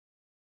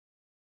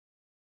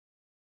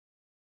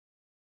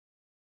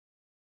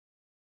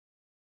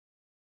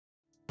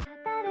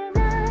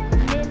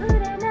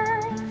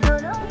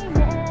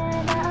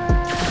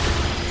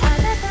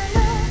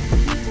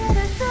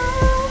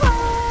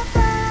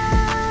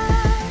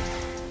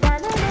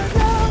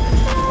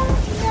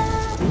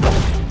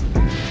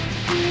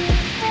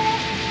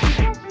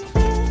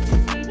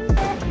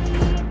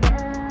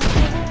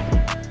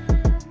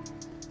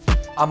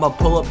I'ma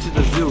pull up to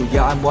the zoo,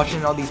 yeah, I'm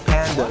watching all these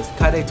pandas.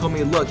 Kaide told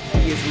me, look,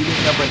 he is eating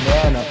a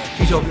banana.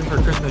 She told him for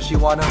Christmas she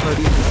want a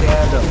hoodie from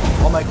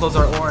Santa. All my clothes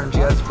are orange,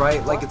 yes,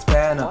 right, like it's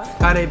Fanta.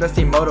 Kaide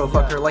bestie moto,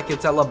 fuck her like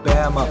it's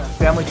Alabama.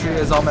 Family tree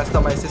is all messed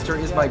up, my sister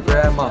is my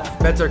grandma.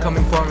 Feds are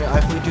coming for me,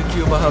 I flew to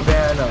Cuba,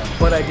 Havana.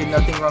 But I did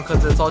nothing wrong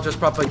cause it's all just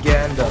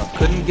propaganda.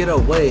 Couldn't get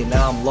away,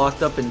 now I'm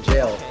locked up in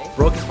jail.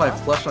 Broke is my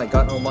flesh and I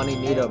got no money,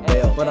 need a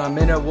bail. But I'm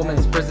in a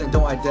woman's prison,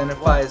 don't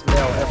identify as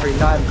male. Every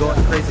night I'm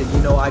going crazy,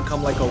 you know I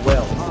come like a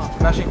whale.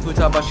 Smashing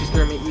futabas,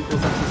 screaming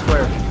equals empty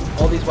square.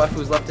 All these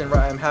waifus left and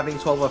right, I'm having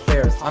 12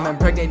 affairs. I'm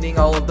impregnating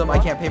all of them, I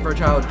can't pay for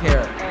child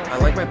care. I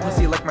like my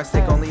pussy like my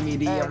steak, only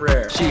medium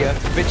rare. She a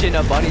bitch in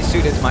a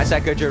bodysuit, it's my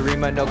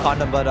Sakajurima. No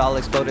condom, but I'll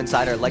explode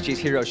inside her like she's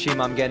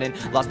Hiroshima. I'm getting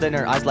lost in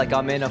her eyes like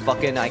I'm in a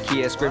fucking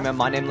Ikea. Screaming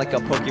my name like a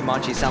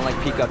Pokemon, she sound like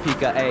Pika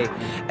Pika,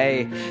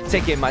 ayy.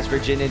 Taking my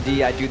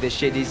virginity, I do this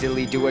shit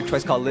easily. Do it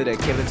twice, call it a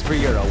killing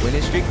spree or a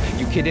winning streak.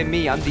 You kidding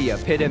me? I'm the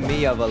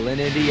epitome of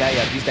alinity. I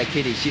abuse that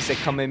kitty, she said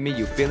come at me,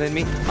 you feeling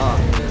me?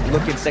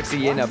 Looking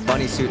sexy in a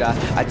bunny suit.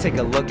 I take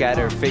a look at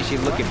her face, she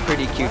looking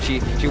pretty cute.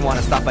 She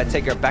wanna stop, I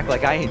take her back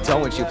like I ain't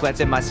doing. She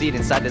planted my seed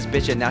inside this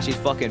bitch and now she's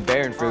fucking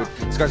bearing fruit.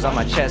 Scars on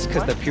my chest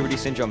cause the puberty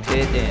syndrome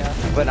hidden.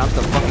 But I'm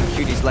still fucking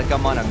cuties like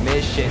I'm on a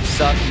mission.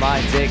 Suck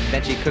my dick,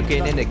 then she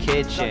cooking in the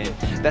kitchen.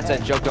 That's a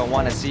joke, don't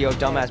wanna see your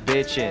dumbass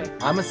bitchin'.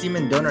 I'm a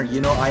semen donor,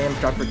 you know I am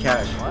strapped for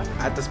cash.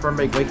 At the sperm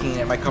bank waking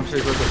and my cum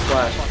series with a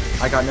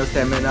splash. I got no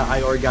stamina,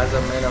 I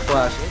orgasm in a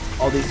flash.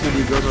 All these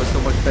 2D girls are so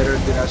much better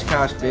than Ash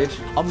Cash, bitch.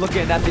 I'm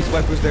looking at these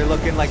waifus, they're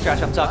looking like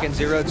trash. I'm talking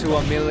 0 to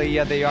a million,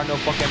 yeah, they are no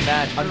fucking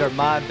match. Under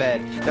my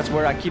bed, that's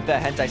where I keep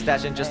that hentai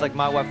stash. And just like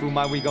my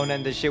waifu, we gon'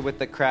 end this shit with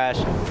the crash.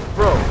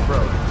 Bro,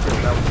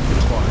 that was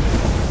too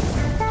far.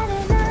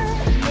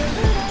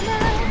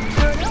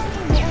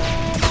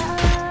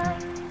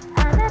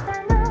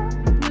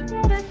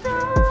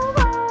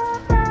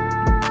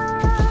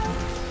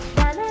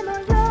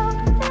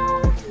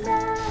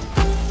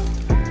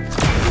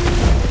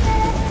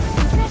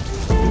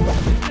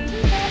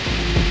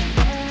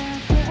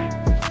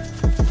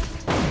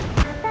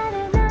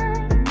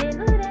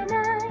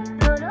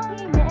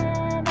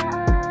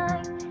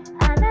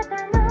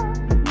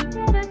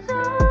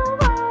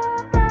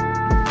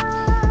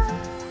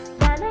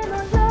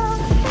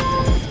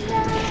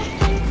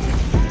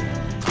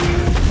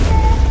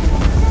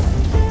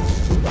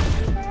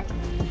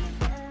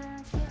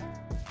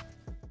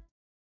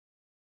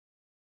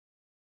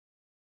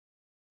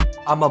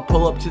 I'ma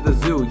pull up to the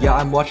zoo, yeah,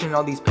 I'm watching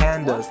all these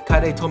pandas.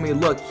 Kaide told me,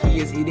 look,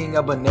 he is eating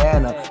a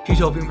banana. She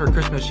told him for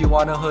Christmas she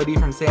want a hoodie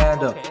from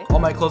Santa. All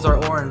my clothes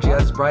are orange,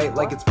 yes, bright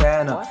like it's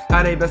Fanta.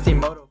 Kaide bestie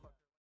moto.